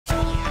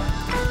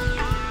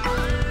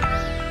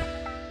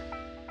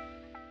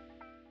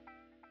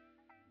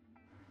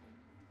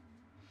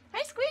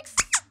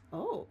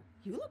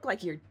You look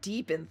like you're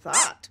deep in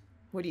thought.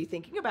 What are you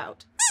thinking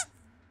about?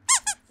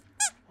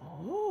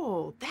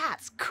 Oh,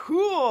 that's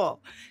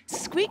cool.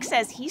 Squeak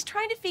says he's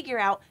trying to figure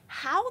out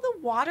how the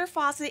water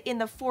faucet in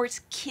the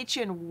fort's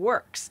kitchen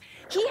works.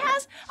 He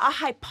has a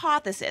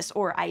hypothesis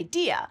or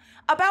idea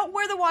about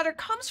where the water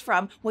comes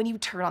from when you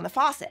turn on the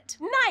faucet.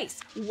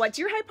 Nice. What's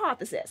your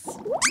hypothesis?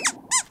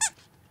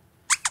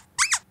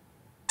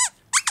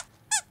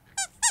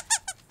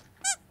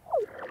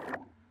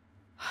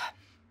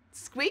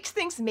 Squeaks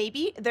thinks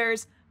maybe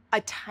there's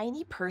a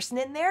tiny person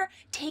in there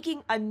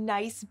taking a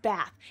nice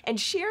bath and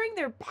sharing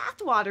their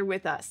bath water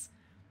with us.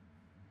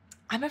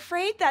 I'm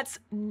afraid that's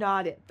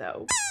not it,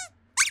 though.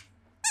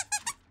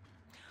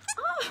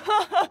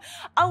 Oh,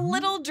 a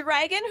little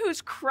dragon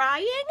who's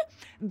crying?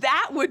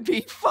 That would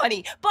be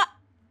funny, but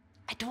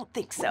I don't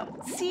think so.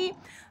 See,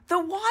 the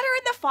water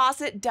in the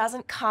faucet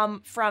doesn't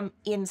come from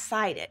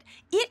inside it.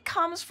 It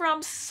comes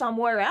from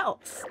somewhere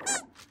else.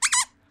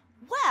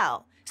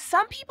 Well,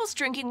 some people's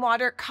drinking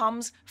water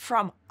comes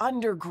from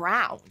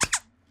underground.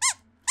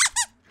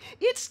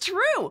 It's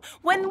true.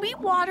 When we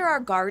water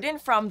our garden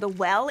from the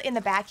well in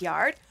the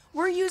backyard,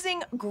 we're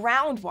using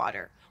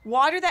groundwater,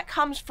 water that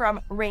comes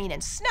from rain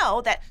and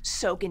snow that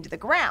soak into the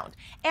ground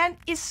and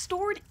is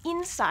stored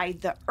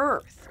inside the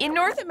earth. In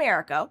North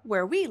America,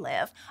 where we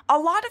live, a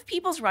lot of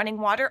people's running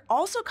water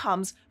also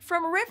comes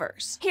from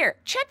rivers. Here,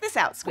 check this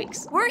out,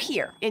 Squeaks. We're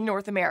here in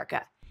North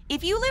America.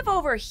 If you live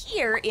over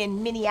here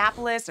in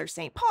Minneapolis or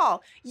St.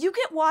 Paul, you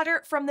get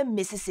water from the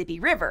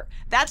Mississippi River.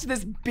 That's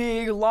this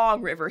big,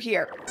 long river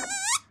here.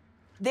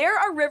 There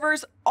are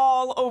rivers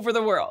all over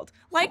the world,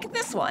 like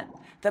this one.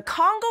 The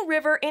Congo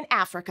River in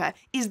Africa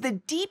is the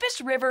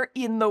deepest river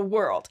in the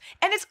world,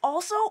 and it's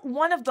also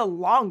one of the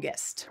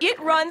longest. It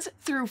runs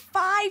through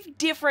 5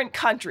 different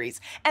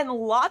countries, and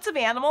lots of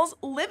animals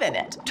live in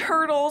it.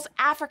 Turtles,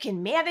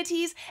 African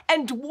manatees,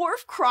 and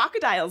dwarf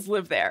crocodiles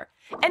live there.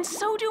 And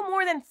so do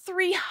more than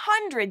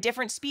 300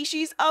 different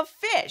species of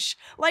fish,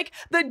 like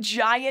the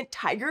giant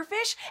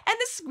tigerfish and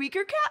the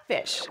squeaker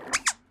catfish.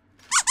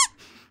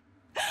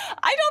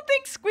 I don't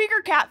think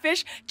squeaker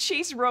catfish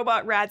chase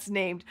robot rats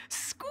named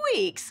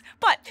Squeaks,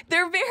 but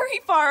they're very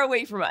far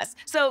away from us,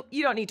 so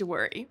you don't need to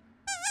worry.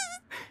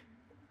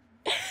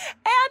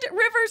 And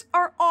rivers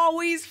are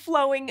always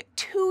flowing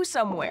to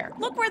somewhere.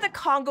 Look where the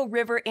Congo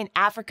River in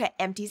Africa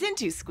empties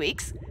into,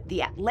 Squeaks.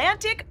 The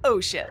Atlantic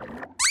Ocean.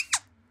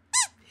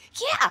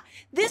 Yeah,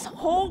 this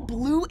whole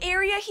blue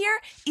area here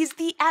is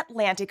the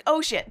Atlantic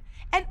Ocean.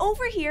 And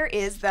over here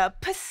is the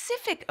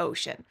Pacific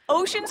Ocean.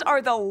 Oceans are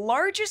the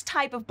largest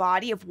type of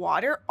body of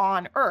water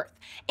on Earth,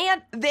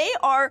 and they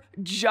are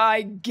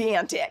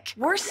gigantic.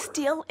 We're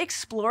still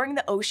exploring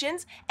the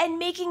oceans and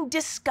making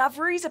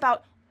discoveries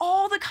about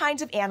all the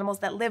kinds of animals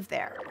that live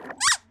there.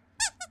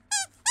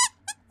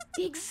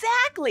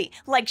 Exactly,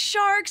 like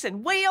sharks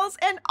and whales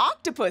and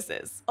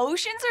octopuses.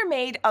 Oceans are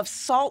made of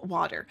salt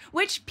water,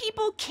 which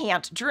people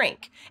can't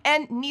drink,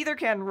 and neither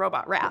can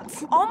robot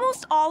rats.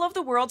 Almost all of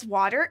the world's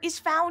water is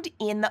found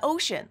in the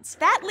oceans.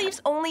 That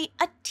leaves only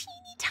a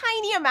teeny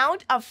tiny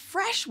amount of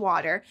fresh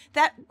water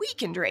that we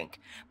can drink.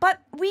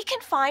 But we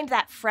can find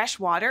that fresh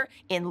water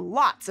in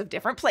lots of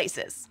different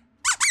places.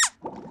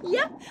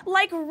 Yep,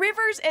 like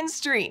rivers and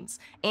streams,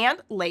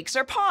 and lakes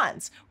or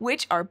ponds,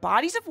 which are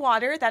bodies of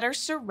water that are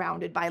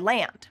surrounded by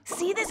land.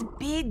 See this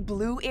big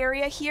blue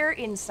area here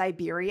in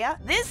Siberia?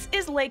 This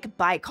is Lake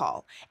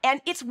Baikal, and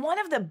it's one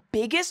of the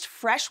biggest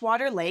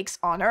freshwater lakes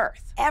on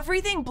Earth.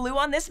 Everything blue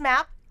on this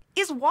map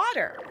is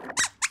water.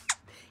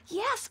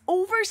 Yes,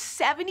 over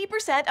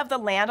 70% of the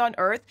land on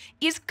Earth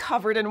is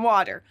covered in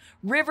water.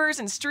 Rivers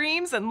and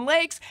streams and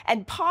lakes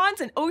and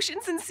ponds and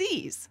oceans and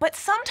seas. But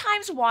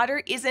sometimes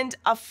water isn't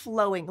a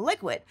flowing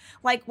liquid,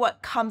 like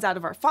what comes out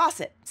of our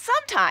faucet.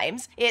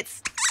 Sometimes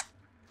it's...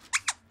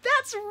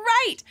 That's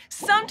right!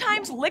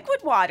 Sometimes liquid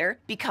water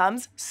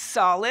becomes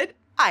solid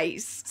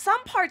ice.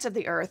 Some parts of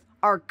the Earth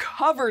are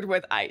covered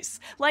with ice,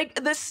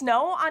 like the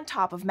snow on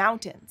top of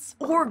mountains.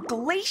 Or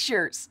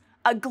glaciers.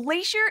 A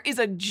glacier is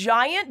a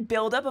giant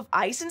buildup of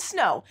ice and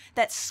snow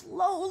that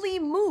slowly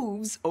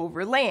moves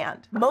over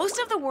land. Most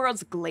of the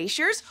world's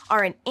glaciers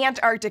are in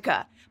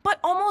Antarctica,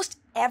 but almost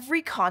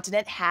every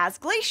continent has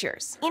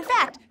glaciers. In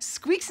fact,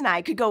 Squeaks and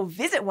I could go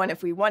visit one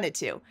if we wanted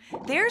to.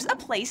 There's a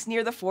place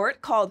near the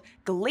fort called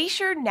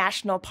Glacier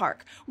National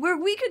Park where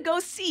we could go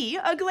see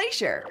a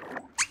glacier.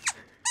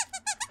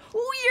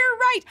 Oh, you're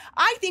right.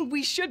 I think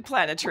we should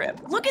plan a trip.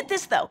 Look at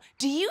this, though.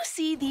 Do you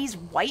see these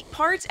white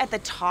parts at the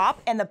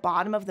top and the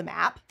bottom of the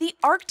map? The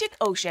Arctic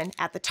Ocean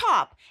at the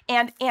top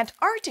and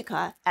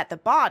Antarctica at the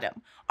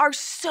bottom are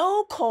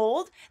so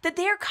cold that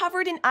they are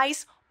covered in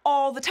ice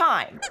all the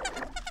time.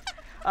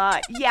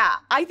 Yeah,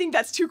 I think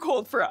that's too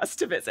cold for us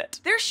to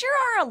visit. There sure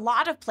are a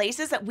lot of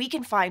places that we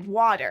can find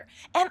water,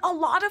 and a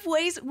lot of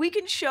ways we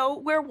can show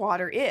where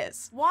water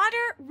is.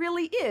 Water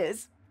really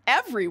is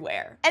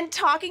everywhere. And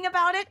talking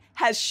about it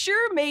has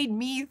sure made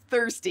me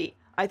thirsty.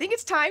 I think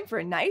it's time for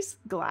a nice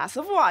glass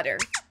of water.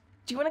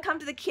 Do you want to come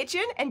to the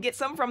kitchen and get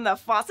some from the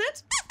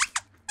faucet?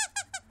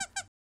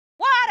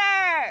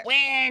 Water!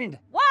 Wind!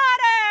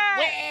 Water!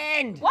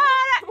 Wind! Water!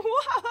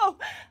 Whoa!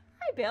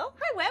 Hi, Bill.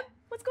 Hi, Webb.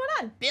 What's going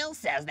on? Bill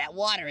says that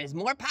water is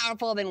more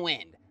powerful than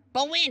wind,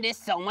 but wind is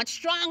so much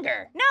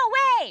stronger. No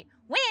way!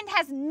 Wind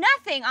has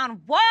nothing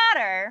on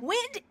water.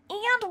 Wind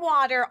and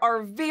water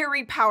are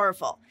very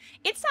powerful.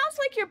 It sounds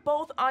like you're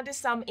both onto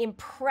some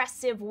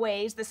impressive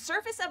ways the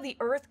surface of the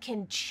Earth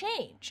can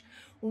change.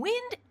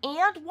 Wind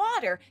and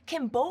water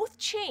can both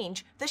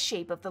change the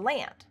shape of the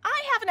land.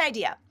 I have an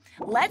idea.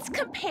 Let's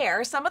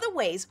compare some of the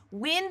ways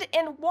wind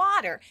and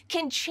water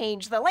can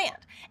change the land,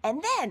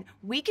 and then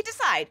we can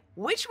decide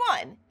which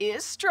one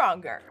is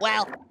stronger.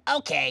 Well,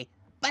 okay,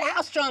 but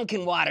how strong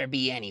can water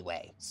be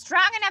anyway?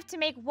 Strong enough to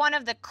make one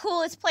of the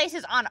coolest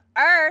places on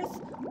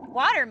Earth.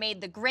 Water made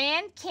the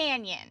Grand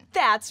Canyon.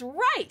 That's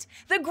right.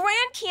 The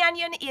Grand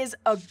Canyon is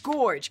a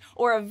gorge,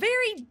 or a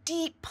very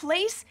deep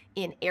place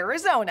in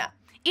Arizona.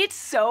 It's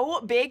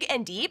so big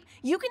and deep,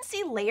 you can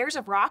see layers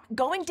of rock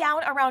going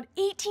down around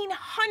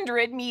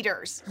 1,800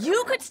 meters.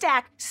 You could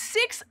stack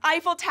 6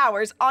 Eiffel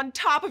Towers on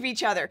top of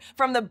each other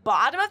from the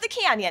bottom of the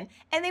canyon,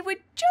 and they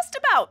would just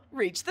about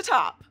reach the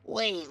top.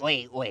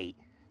 Wait.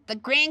 The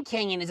Grand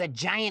Canyon is a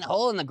giant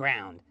hole in the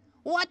ground.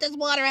 What does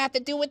water have to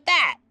do with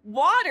that?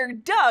 Water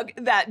dug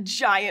that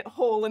giant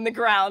hole in the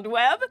ground,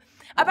 Webb.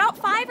 About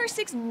 5 or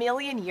 6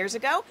 million years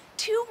ago,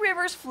 2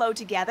 rivers flowed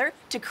together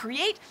to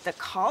create the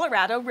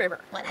Colorado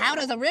River. But how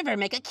does a river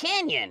make a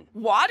canyon?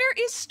 Water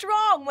is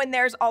strong when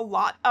there's a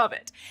lot of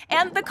it,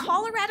 and the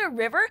Colorado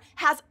River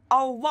has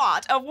a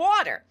lot of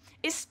water,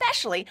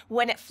 especially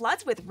when it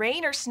floods with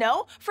rain or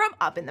snow from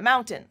up in the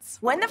mountains.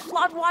 When the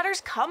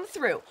floodwaters come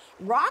through,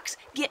 rocks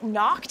get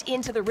knocked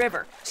into the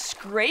river,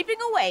 scraping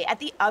away at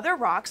the other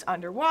rocks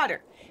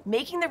underwater,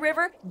 making the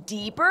river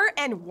deeper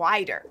and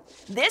wider.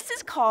 This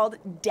is called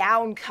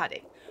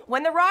downcutting,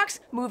 when the rocks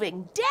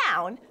moving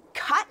down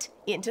cut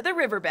into the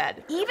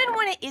riverbed. Even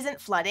when it isn't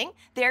flooding,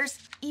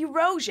 there's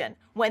erosion,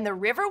 when the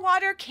river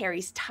water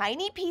carries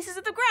tiny pieces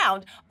of the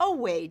ground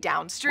away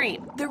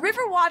downstream. The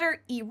river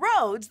water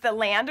erodes the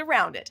land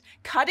around it,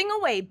 cutting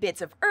away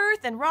bits of earth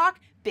and rock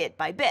bit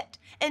by bit,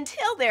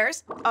 until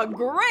there's a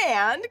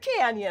Grand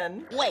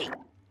Canyon. Wait,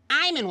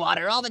 I'm in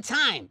water all the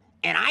time,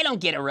 and I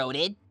don't get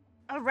eroded.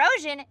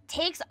 Erosion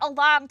takes a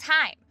long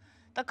time.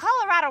 The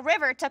Colorado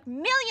River took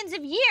millions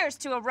of years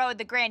to erode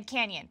the Grand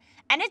Canyon,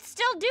 and it's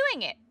still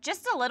doing it,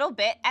 just a little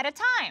bit at a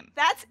time.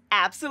 That's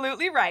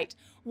absolutely right.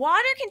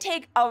 Water can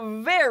take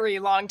a very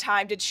long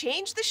time to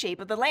change the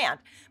shape of the land,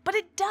 but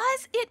it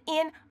does it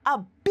in a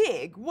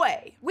big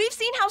way. We've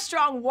seen how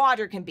strong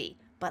water can be,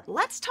 but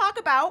let's talk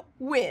about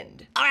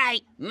wind. All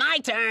right, my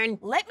turn.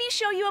 Let me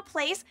show you a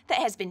place that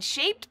has been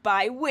shaped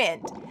by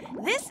wind.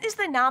 This is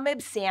the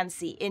Namib Sand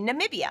Sea in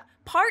Namibia,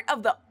 part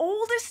of the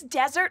oldest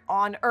desert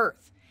on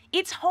Earth.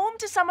 It's home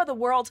to some of the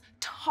world's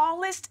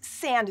tallest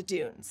sand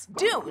dunes.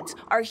 Dunes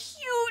are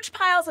huge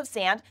piles of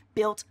sand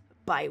built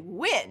by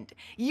wind,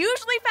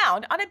 usually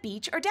found on a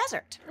beach or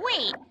desert.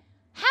 Wait,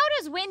 how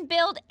does wind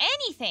build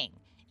anything?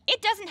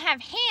 It doesn't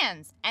have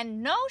hands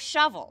and no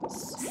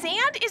shovels.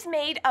 Sand is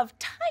made of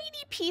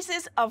tiny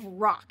pieces of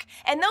rock,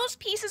 and those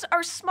pieces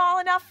are small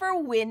enough for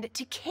wind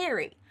to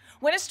carry.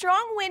 When a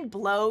strong wind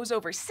blows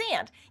over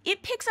sand,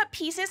 it picks up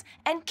pieces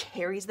and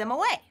carries them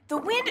away. The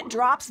wind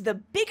drops the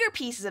bigger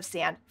pieces of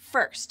sand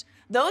first.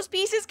 Those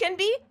pieces can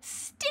be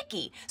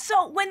sticky,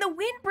 so when the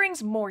wind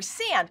brings more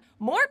sand,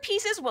 more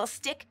pieces will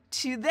stick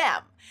to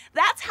them.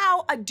 That's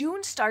how a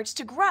dune starts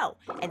to grow,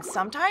 and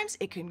sometimes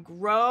it can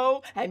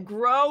grow and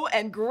grow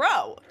and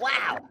grow.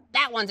 Wow,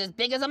 that one's as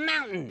big as a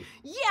mountain.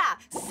 Yeah,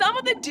 some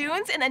of the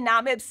dunes in the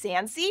Namib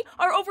Sand Sea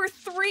are over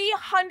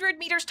 300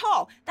 meters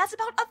tall. That's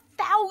about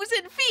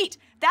 1,000 feet.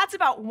 That's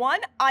about 1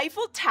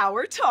 Eiffel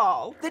Tower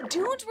tall. The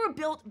dunes were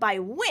built by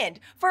wind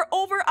for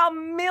over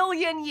 1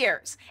 million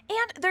years,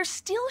 and they're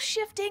still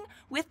shifting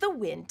with the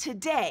wind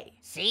today.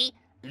 See,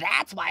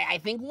 that's why I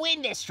think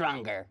wind is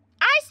stronger.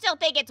 I still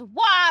think it's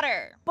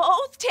water.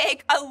 Both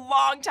take a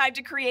long time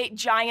to create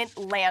giant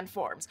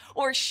landforms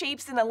or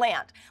shapes in the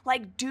land,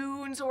 like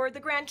dunes or the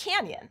Grand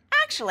Canyon.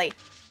 Actually,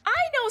 I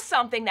know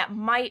something that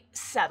might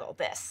settle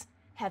this.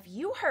 Have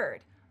you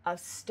heard of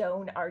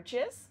stone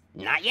arches?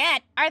 Not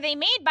yet. Are they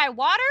made by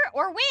water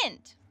or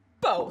wind?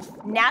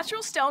 Both.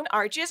 Natural stone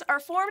arches are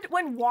formed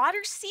when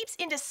water seeps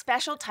into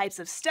special types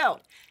of stone,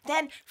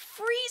 then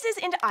freezes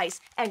into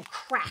ice and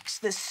cracks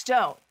the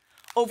stone.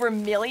 Over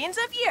millions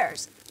of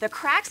years, the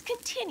cracks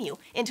continue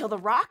until the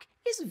rock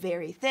is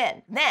very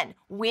thin. Then,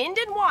 wind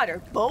and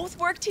water both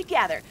work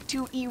together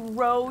to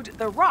erode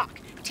the rock,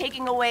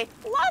 taking away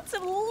lots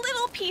of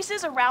little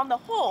pieces around the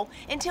hole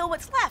until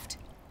what's left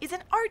is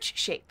an arch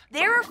shape.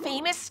 There are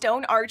famous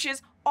stone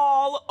arches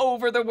all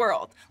over the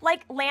world,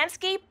 like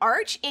Landscape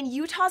Arch in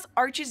Utah's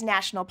Arches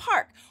National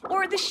Park,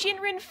 or the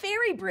Shinrin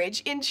Ferry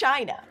Bridge in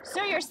China.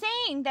 So you're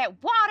saying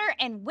that water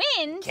and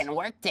wind Can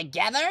work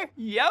together?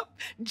 Yep,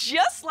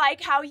 just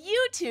like how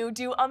you two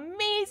do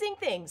amazing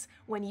things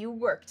when you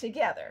work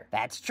together.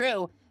 That's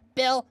true.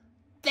 Bill,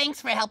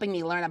 thanks for helping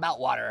me learn about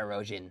water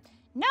erosion.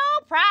 No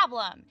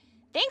problem.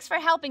 Thanks for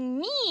helping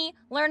me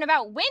learn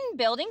about wind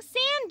building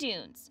sand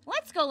dunes.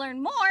 Let's go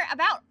learn more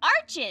about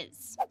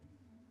arches.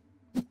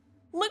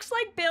 Looks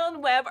like Bill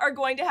and Webb are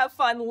going to have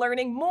fun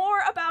learning more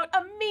about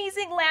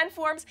amazing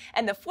landforms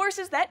and the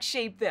forces that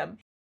shape them.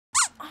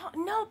 Oh,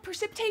 no,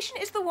 precipitation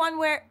is the one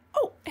where...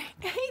 Oh,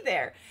 hey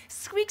there.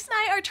 Squeaks and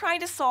I are trying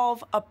to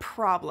solve a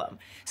problem.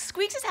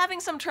 Squeaks is having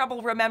some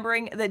trouble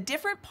remembering the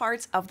different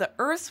parts of the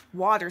Earth's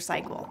water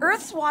cycle.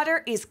 Earth's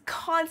water is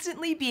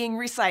constantly being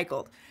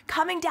recycled,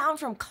 coming down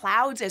from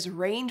clouds as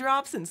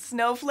raindrops and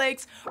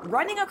snowflakes,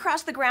 running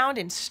across the ground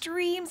in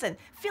streams and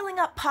filling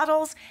up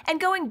puddles, and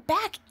going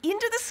back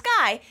into the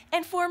sky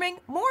and forming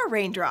more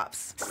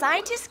raindrops.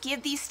 Scientists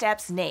give these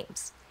steps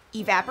names: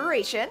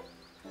 evaporation,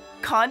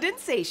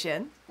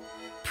 condensation,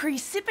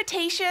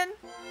 precipitation,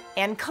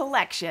 and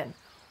collection.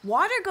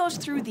 Water goes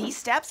through these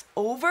steps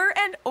over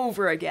and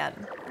over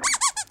again.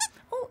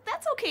 Oh,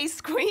 that's okay,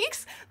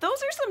 Squeaks.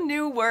 Those are some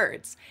new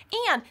words,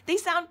 and they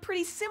sound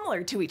pretty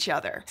similar to each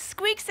other.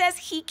 Squeaks says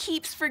he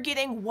keeps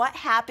forgetting what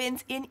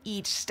happens in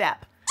each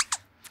step.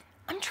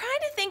 I'm trying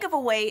to think of a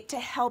way to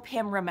help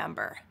him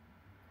remember.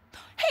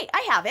 Hey,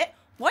 I have it.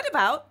 What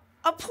about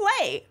a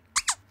play?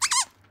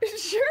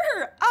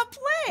 Sure, a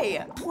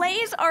play.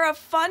 Plays are a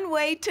fun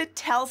way to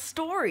tell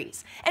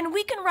stories, and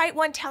we can write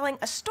one telling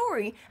a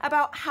story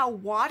about how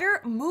water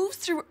moves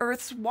through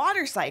Earth's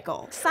water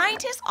cycle.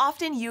 Scientists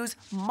often use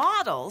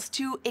models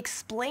to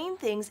explain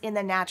things in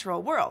the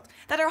natural world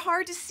that are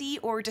hard to see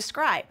or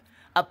describe.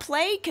 A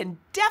play can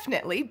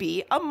definitely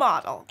be a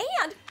model.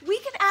 And we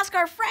can ask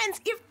our friends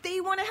if they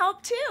want to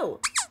help too.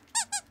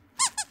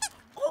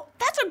 Oh,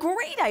 that's a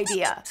great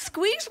idea.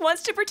 Squeaks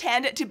wants to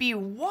pretend to be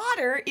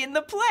water in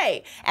the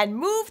play and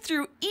move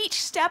through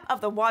each step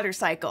of the water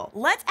cycle.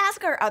 Let's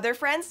ask our other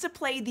friends to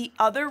play the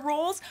other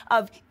roles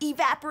of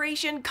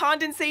evaporation,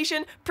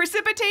 condensation,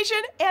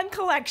 precipitation, and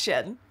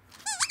collection.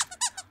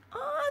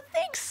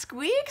 Thanks,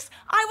 Squeaks.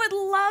 I would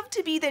love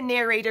to be the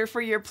narrator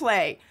for your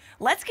play.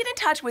 Let's get in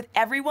touch with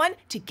everyone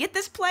to get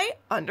this play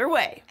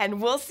underway,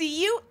 and we'll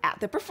see you at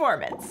the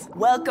performance.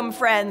 Welcome,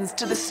 friends,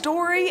 to the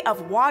story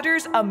of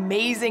water's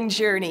amazing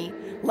journey.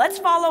 Let's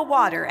follow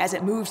water as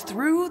it moves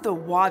through the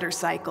water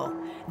cycle.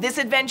 This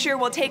adventure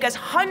will take us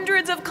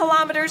hundreds of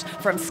kilometers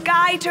from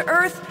sky to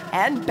earth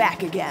and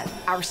back again.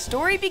 Our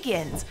story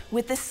begins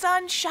with the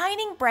sun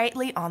shining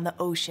brightly on the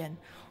ocean.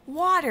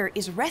 Water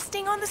is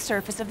resting on the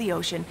surface of the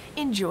ocean,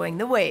 enjoying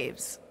the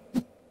waves.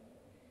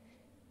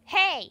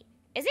 Hey,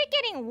 is it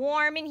getting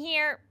warm in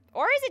here?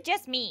 Or is it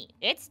just me?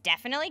 It's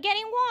definitely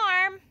getting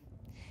warm.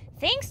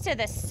 Thanks to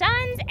the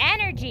sun's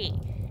energy.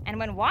 And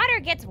when water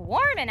gets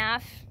warm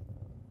enough,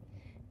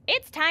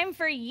 it's time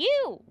for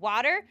you,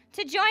 water,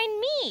 to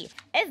join me.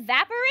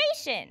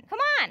 Evaporation. Come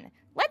on,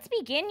 let's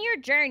begin your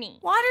journey.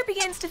 Water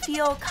begins to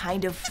feel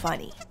kind of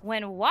funny.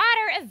 When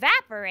water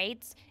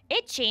evaporates,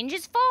 it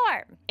changes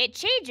form. It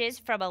changes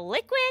from a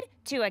liquid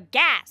to a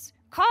gas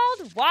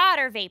called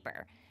water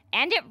vapor,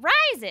 and it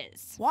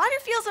rises. Water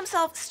feels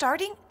himself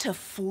starting to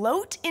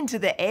float into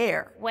the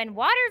air. When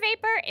water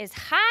vapor is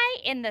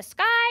high in the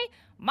sky,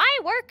 my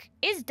work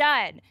is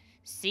done.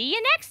 See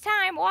you next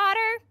time,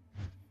 water.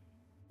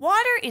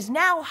 Water is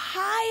now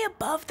high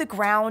above the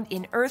ground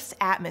in Earth's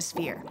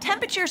atmosphere.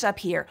 Temperatures up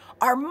here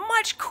are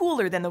much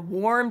cooler than the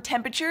warm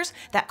temperatures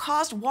that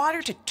caused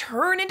water to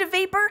turn into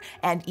vapor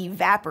and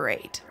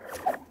evaporate.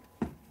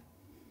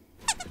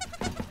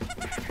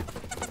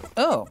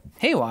 Oh,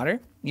 hey water,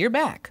 you're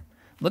back.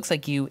 Looks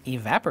like you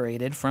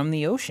evaporated from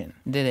the ocean.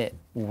 Did it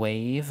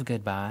wave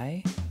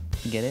goodbye?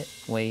 Get it?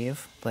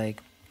 Wave?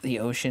 Like the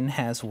ocean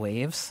has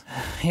waves?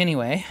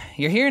 Anyway,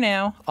 you're here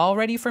now, all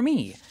ready for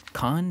me.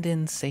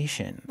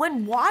 Condensation.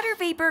 When water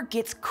vapor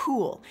gets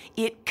cool,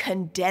 it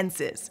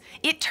condenses.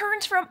 It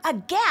turns from a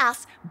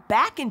gas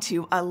back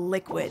into a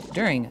liquid.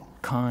 During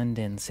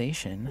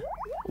condensation,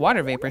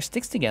 water vapor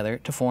sticks together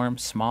to form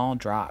small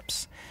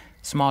drops.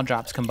 Small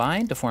drops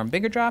combine to form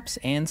bigger drops,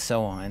 and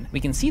so on.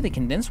 We can see the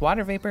condensed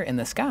water vapor in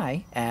the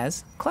sky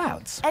as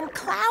clouds. And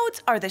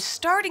clouds are the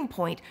starting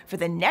point for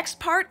the next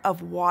part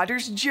of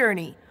water's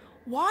journey.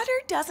 Water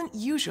doesn't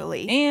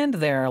usually... And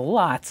there are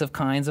lots of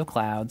kinds of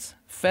clouds.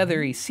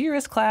 Feathery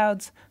cirrus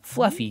clouds,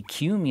 fluffy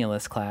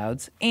cumulus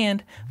clouds,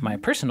 and, my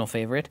personal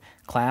favorite,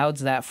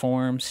 clouds that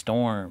form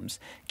storms.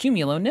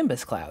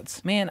 Cumulonimbus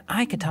clouds. Man,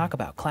 I could talk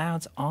about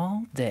clouds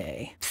all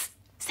day. Psst,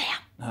 Sam.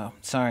 Oh,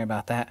 sorry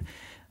about that.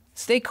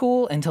 Stay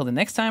cool until the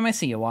next time I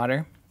see you,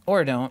 water.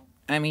 Or don't.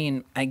 I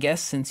mean, I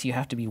guess since you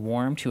have to be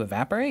warm to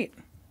evaporate.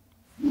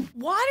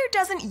 Water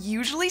doesn't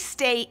usually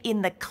stay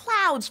in the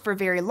clouds for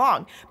very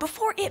long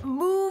before it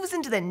moves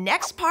into the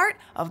next part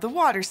of the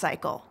water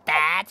cycle.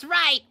 That's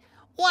right.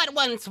 What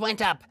once went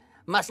up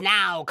must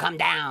now come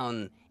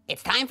down.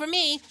 It's time for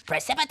me,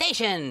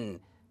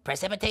 precipitation.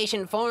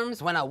 Precipitation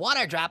forms when a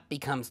water drop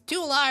becomes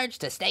too large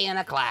to stay in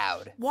a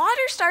cloud.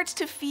 Water starts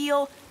to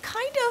feel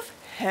kind of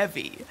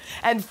heavy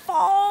and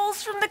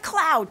falls from the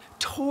cloud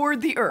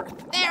toward the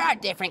earth. There are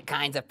different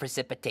kinds of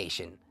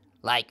precipitation,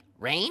 like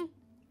rain,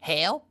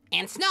 hail,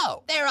 and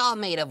snow. They're all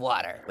made of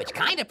water. Which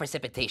kind of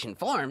precipitation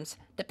forms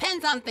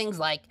depends on things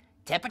like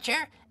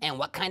temperature, and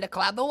what kind of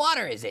cloud the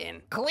water is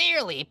in.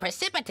 Clearly,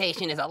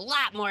 precipitation is a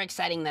lot more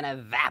exciting than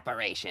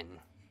evaporation.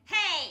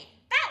 Hey,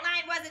 that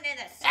line wasn't in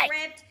the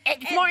script. Hey,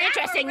 it's more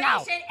interesting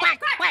now.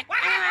 Quack, quack.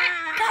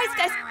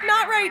 Guys,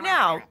 not right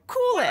now.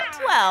 Cool it.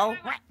 Well,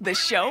 the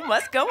show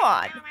must go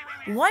on.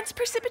 Once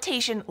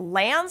precipitation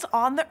lands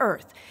on the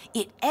Earth,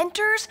 it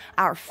enters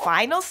our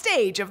final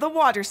stage of the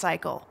water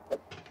cycle.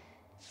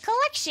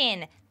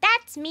 Collection,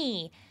 that's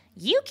me.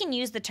 You can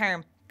use the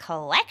term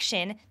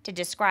collection to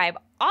describe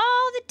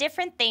all the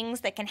different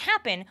things that can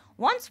happen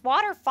once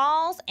water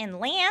falls and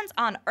lands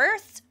on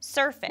Earth's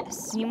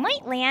surface. You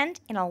might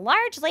land in a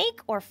large lake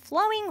or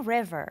flowing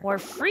river, or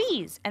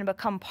freeze and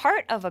become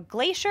part of a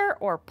glacier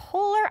or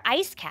polar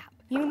ice cap.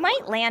 You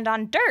might land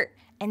on dirt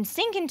and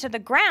sink into the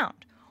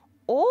ground.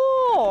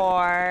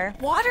 Or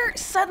Water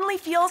suddenly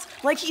feels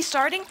like he's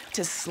starting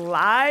to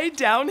slide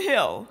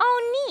downhill.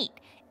 oh, neat.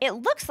 It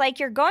looks like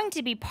you're going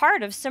to be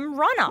part of some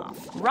runoff.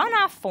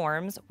 Runoff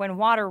forms when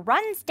water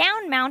runs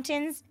down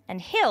mountains and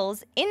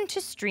hills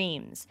into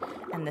streams,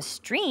 and the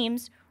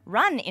streams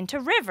run into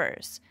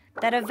rivers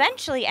that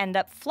eventually end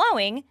up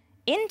flowing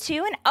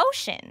into an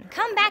ocean.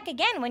 Come back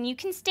again when you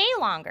can stay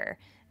longer.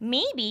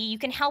 Maybe you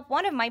can help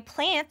one of my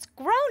plants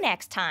grow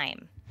next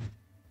time.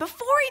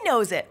 Before he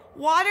knows it,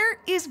 Water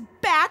is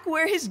back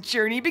where his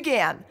journey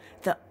began,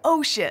 the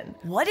ocean.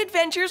 What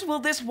adventures will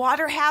this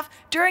water have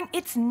during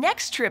its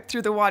next trip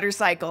through the water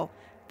cycle?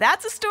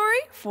 That's a story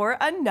for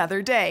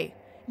another day.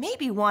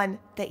 Maybe one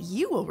that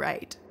you will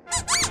write.